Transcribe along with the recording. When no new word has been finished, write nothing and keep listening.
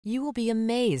You will be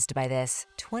amazed by this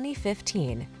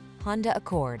 2015 Honda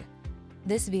Accord.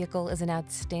 This vehicle is an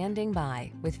outstanding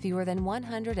buy with fewer than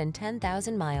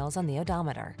 110,000 miles on the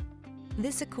odometer.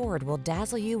 This Accord will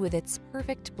dazzle you with its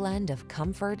perfect blend of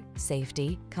comfort,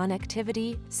 safety,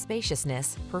 connectivity,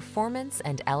 spaciousness, performance,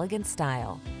 and elegant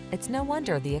style. It's no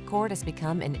wonder the Accord has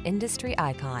become an industry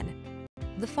icon.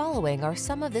 The following are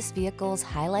some of this vehicle's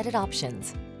highlighted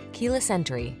options: keyless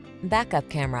entry, backup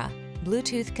camera,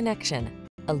 Bluetooth connection,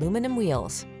 aluminum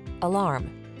wheels, alarm,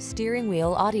 steering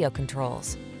wheel audio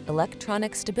controls,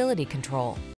 electronic stability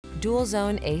control, dual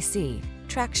zone AC,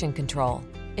 traction control,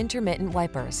 intermittent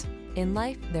wipers. In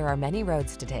life, there are many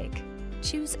roads to take.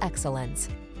 Choose excellence.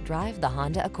 Drive the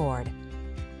Honda Accord.